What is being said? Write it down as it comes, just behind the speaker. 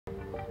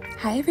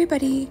Hi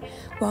everybody,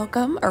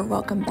 welcome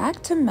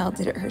back to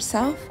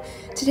MelDidItHerself.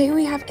 Today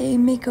we have a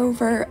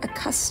makeover, a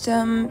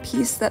custom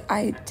piece that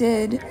I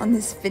did on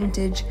this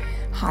vintage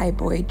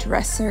Highboy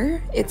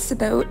dresser. It's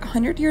about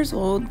 100 years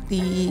old,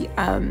 the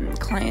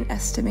client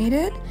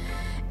estimated,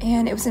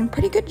 and it was in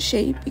pretty good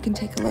shape. You can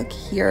take a look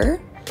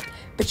here,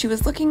 but she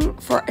was looking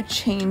for a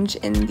change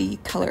in the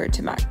color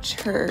to match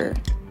her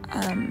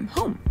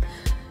home.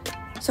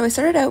 So I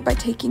started out by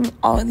taking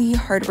all the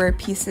hardware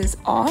pieces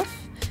off.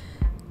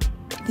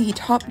 The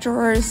top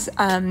drawers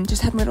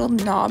just had little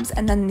knobs,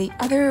 and then the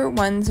other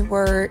ones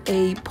were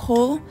a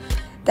pull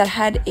that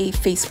had a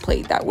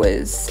faceplate that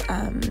was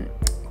kind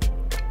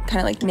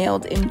of like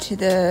nailed into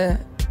the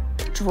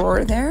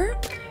drawer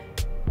there.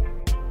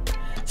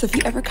 So if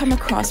you ever come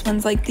across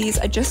ones like these,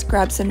 I just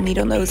grabbed some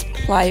needle nose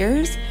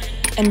pliers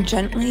and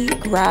gently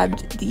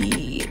grabbed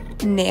the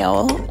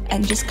nail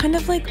and just kind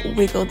of like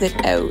wiggled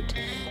it out,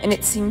 and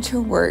it seemed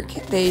to work.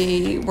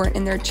 They weren't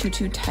in there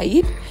too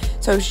tight,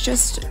 so I was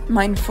just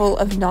mindful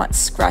of not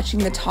scratching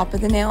the top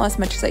of the nail as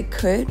much as I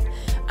could,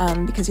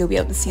 because you'll be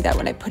able to see that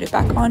when I put it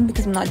back on,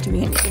 because I'm not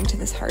doing anything to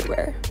this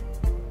hardware.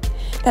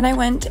 Then I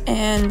went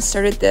and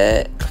started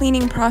the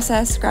cleaning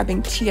process,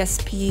 grabbing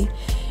TSP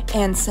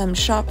and some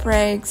shop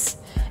rags,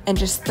 and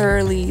just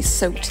thoroughly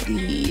soaked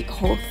the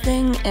whole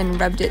thing and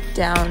rubbed it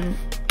down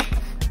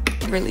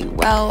really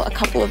well a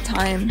couple of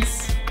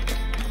times,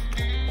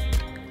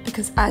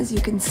 because as you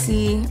can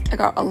see, I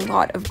got a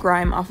lot of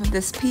grime off of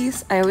this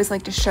piece. I always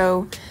like to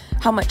show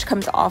how much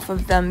comes off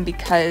of them,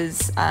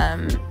 because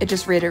it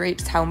just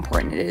reiterates how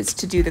important it is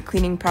to do the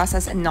cleaning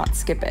process and not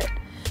skip it.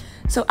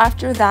 So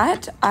after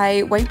that,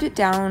 I wiped it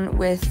down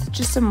with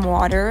just some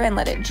water and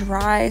let it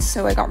dry,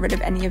 so I got rid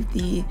of any of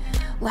the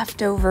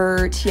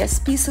leftover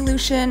TSP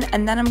solution,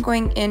 and then I'm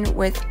going in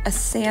with a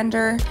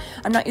sander.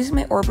 I'm not using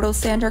my orbital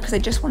sander because I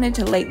just wanted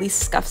to lightly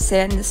scuff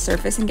sand the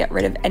surface and get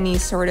rid of any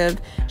sort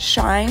of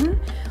shine.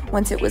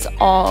 Once it was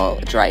all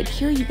dried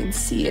here, you can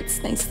see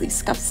it's nicely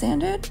scuff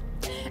sanded.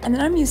 And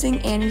then I'm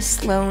using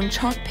Sloan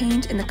chalk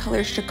paint in the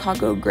color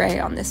Chicago Gray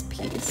on this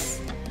piece.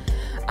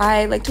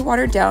 I like to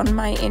water down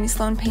my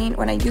Sloan paint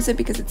when I use it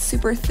because it's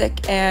super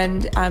thick,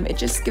 and it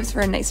just gives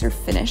her a nicer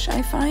finish,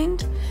 I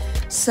find.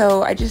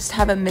 So I just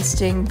have a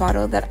misting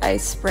bottle that I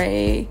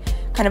spray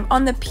kind of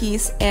on the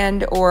piece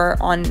and or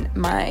on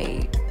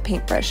my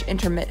paintbrush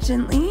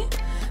intermittently.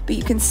 But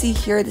you can see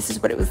here, this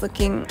is what it was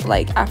looking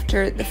like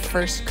after the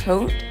first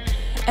coat.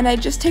 And I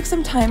just take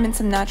some time and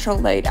some natural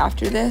light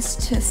after this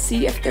to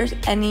see if there's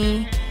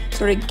any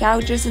sort of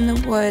gouges in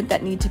the wood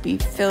that need to be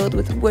filled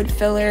with wood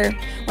filler.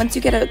 Once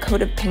you get a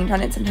coat of paint on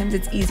it, sometimes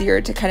it's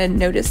easier to kind of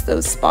notice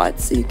those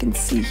spots. So you can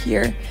see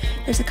here,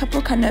 there's a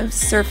couple kind of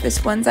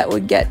surface ones that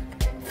would get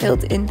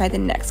filled in by the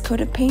next coat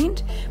of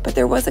paint, but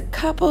there was a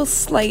couple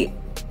slight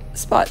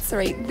spots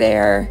right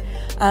there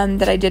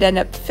that I did end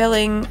up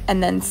filling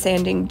and then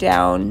sanding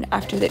down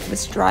after it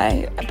was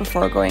dry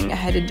before going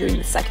ahead and doing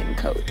the second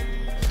coat.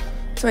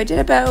 So I did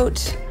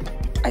about,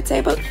 I'd say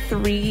about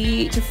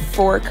 3 to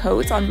 4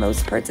 coats on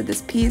most parts of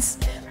this piece.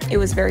 It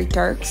was very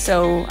dark,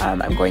 so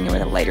I'm going in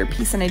with a lighter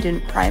piece and I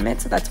didn't prime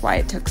it, so that's why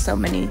it took so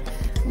many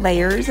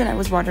layers and I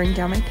was watering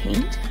down my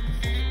paint.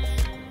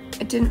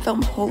 I didn't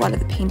film a whole lot of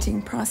the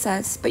painting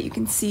process, but you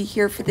can see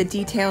here for the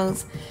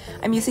details,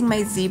 I'm using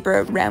my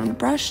zebra round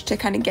brush to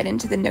kind of get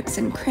into the nooks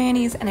and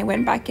crannies, and I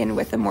went back in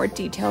with a more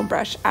detailed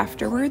brush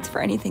afterwards for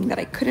anything that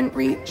I couldn't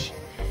reach.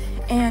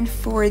 And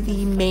for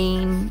the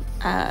main,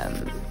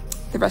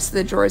 the rest of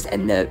the drawers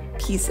and the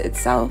piece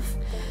itself,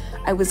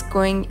 I was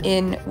going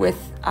in with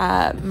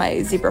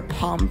my Zebra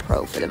Palm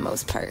Pro for the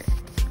most part.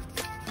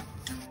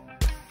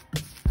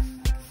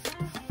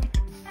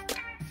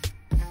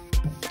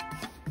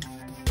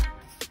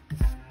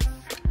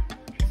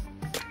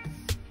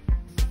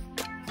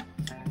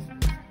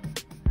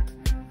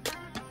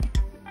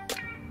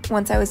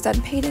 Once I was done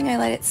painting, I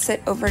let it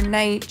sit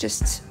overnight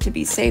just to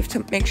be safe,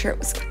 to make sure it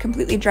was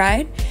completely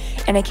dried.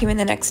 And I came in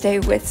the next day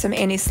with some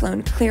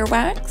Sloan clear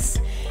wax,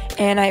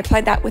 and I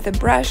applied that with a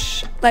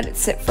brush, let it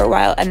sit for a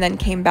while, and then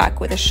came back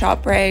with a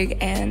shop rag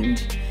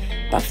and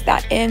buffed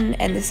that in,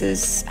 and this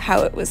is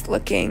how it was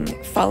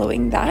looking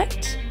following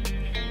that.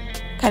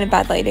 Kind of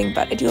bad lighting,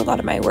 but I do a lot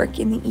of my work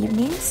in the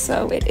evenings,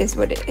 so it is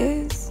what it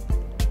is.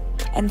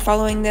 And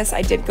following this,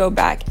 I did go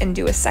back and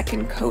do a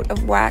second coat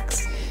of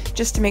wax,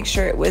 just to make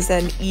sure it was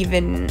an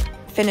even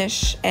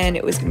finish and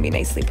it was going to be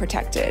nicely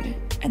protected.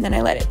 And then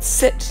I let it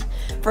sit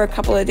for a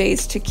couple of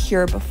days to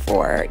cure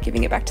before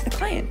giving it back to the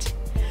client.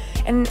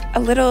 And a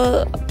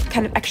little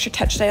kind of extra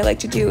touch that I like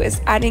to do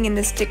is adding in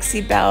this Dixie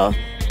Belle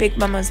Big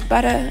Mama's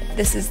Butter.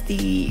 This is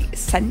the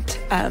scent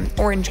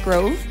Orange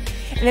Grove,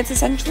 and it's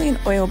essentially an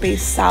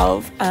oil-based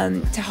salve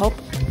to help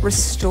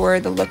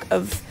restore the look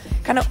of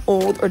kind of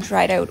old or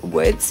dried out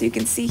wood. So you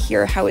can see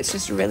here how it's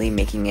just really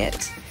making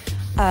it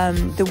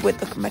the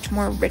wood look much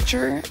more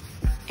richer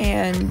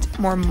and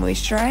more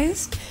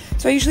moisturized.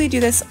 So I usually do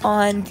this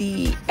on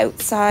the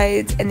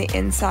outsides and the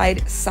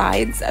inside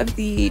sides of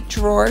the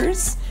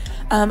drawers.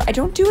 I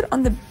don't do it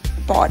on the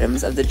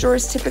bottoms of the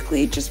drawers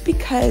typically, just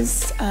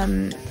because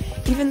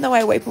even though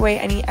I wipe away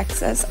any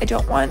excess, I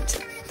don't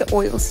want the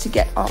oils to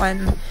get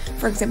on,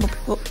 for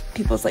example,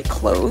 people's like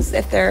clothes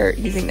if they're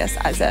using this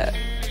as a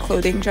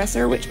clothing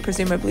dresser, which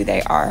presumably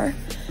they are.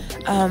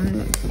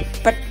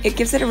 But it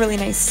gives it a really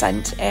nice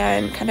scent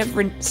and kind of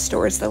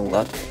restores the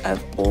look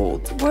of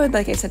old wood.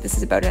 Like I said, this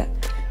is about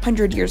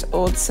 100 years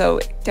old, so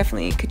it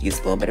definitely could use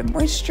a little bit of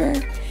moisture,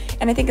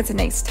 and I think it's a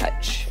nice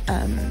touch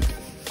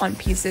on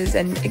pieces,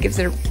 and it gives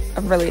it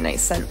a really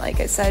nice scent. Like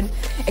I said,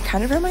 it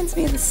kind of reminds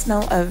me of the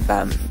smell of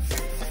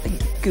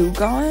like Goo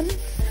Gone,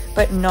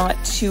 but not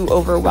too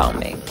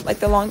overwhelming. Like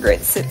the longer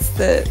it sits,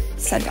 the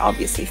scent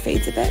obviously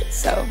fades a bit,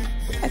 so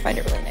I find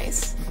it really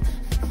nice.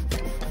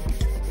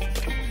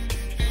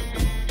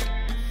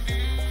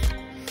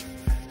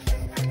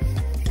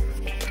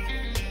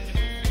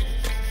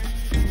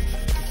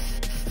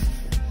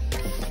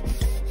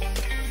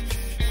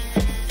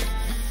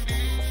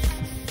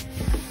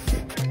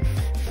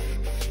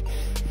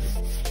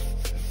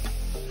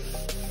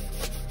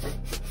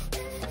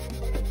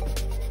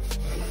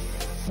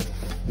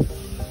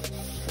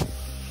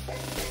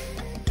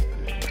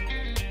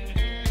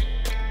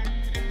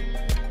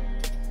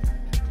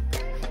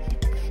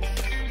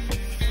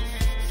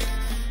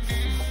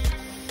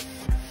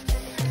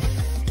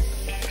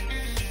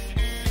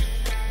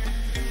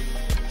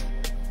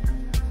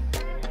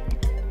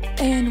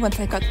 And once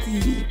I got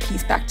the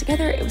piece back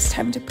together, it was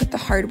time to put the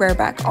hardware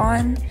back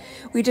on.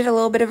 We did a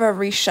little bit of a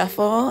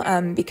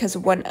reshuffle because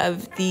one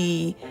of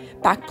the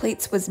back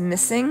plates was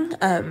missing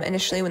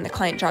initially when the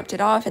client dropped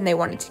it off, and they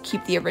wanted to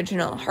keep the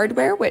original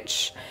hardware,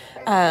 which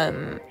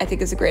I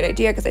think is a great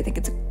idea because I think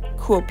it's a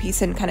cool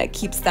piece and kind of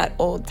keeps that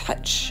old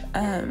touch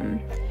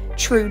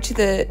true to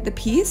the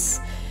piece.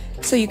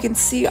 So you can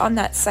see on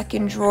that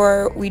second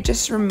drawer, we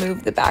just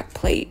removed the back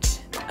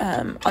plate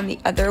on the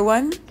other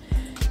one,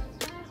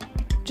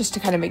 just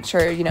to kind of make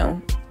sure, you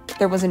know,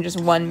 there wasn't just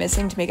one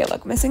missing to make it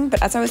look missing.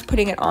 But as I was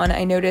putting it on,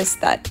 I noticed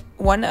that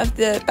one of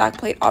the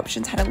backplate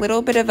options had a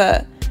little bit of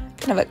a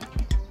kind of a,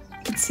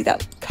 you can see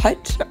that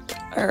cut,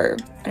 or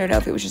I don't know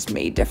if it was just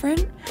made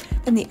different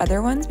than the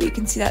other ones, but you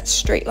can see that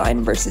straight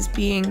line versus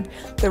being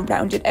the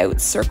rounded out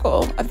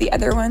circle of the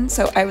other one.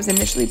 So I was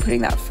initially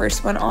putting that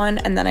first one on,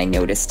 and then I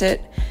noticed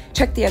it,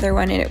 checked the other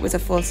one, and it was a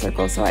full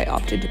circle, so I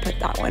opted to put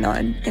that one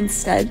on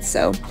instead.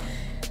 So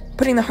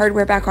putting the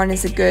hardware back on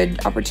is a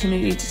good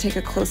opportunity to take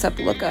a close-up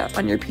look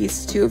on your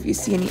piece too. If you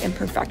see any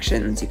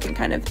imperfections, you can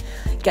kind of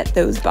get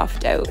those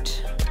buffed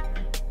out.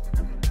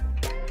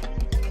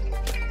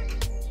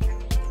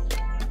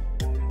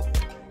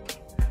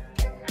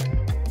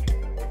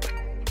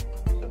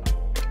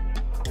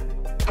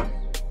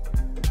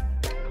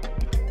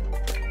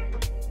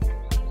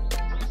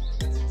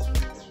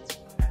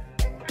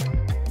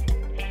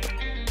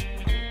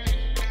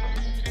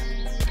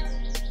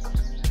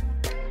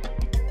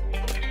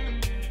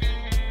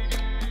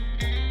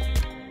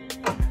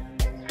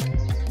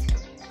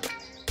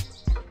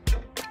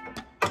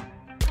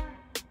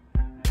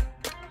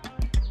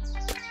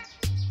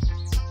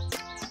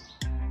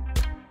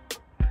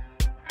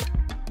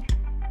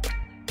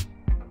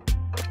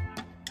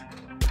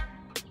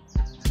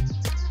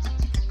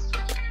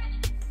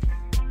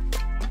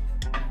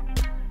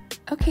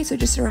 Okay, so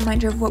just a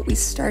reminder of what we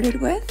started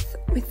with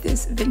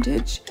this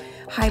vintage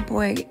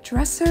Highboy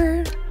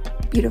dresser,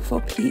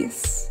 beautiful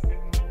piece.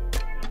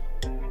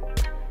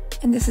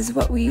 And this is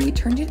what we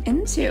turned it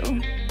into.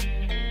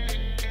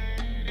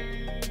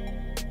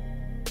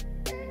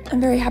 I'm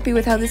very happy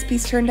with how this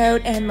piece turned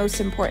out, and most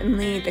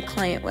importantly, the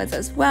client was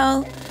as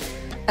well.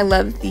 I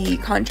love the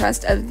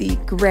contrast of the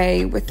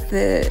gray with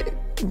the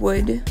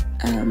wood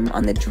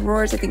on the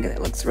drawers. I think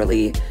it looks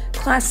really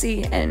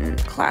classy and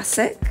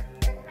classic.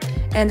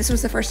 And this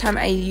was the first time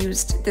I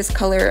used this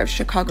color of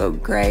Chicago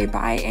Gray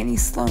by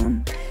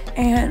Sloan,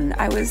 and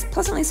I was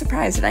pleasantly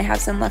surprised, and I have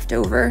some left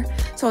over,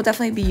 so I'll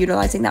definitely be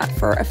utilizing that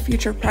for a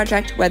future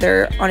project,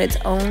 whether on its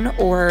own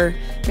or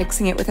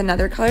mixing it with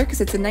another color,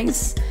 because it's a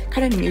nice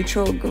kind of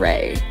neutral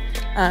gray.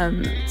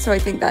 So I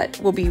think that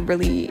will be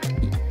really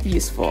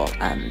useful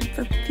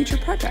for future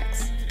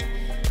projects.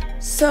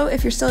 So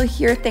if you're still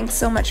here, thanks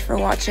so much for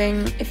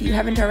watching. If you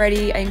haven't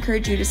already, I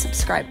encourage you to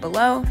subscribe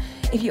below.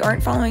 If you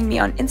aren't following me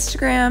on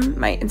Instagram,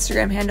 my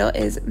Instagram handle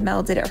is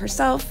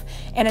MelDidItHerself,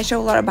 and I show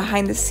a lot of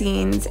behind the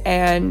scenes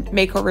and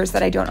makeovers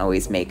that I don't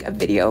always make a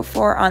video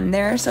for on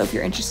there. So if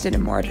you're interested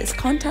in more of this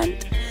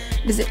content,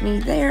 visit me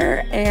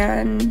there,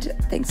 and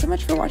thanks so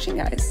much for watching,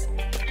 guys.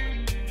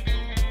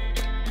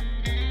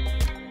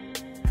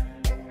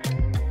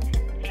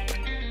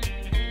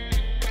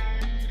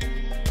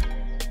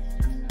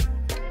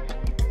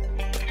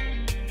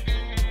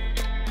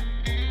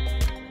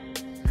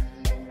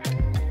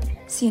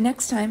 See you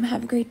next time.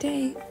 Have a great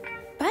day.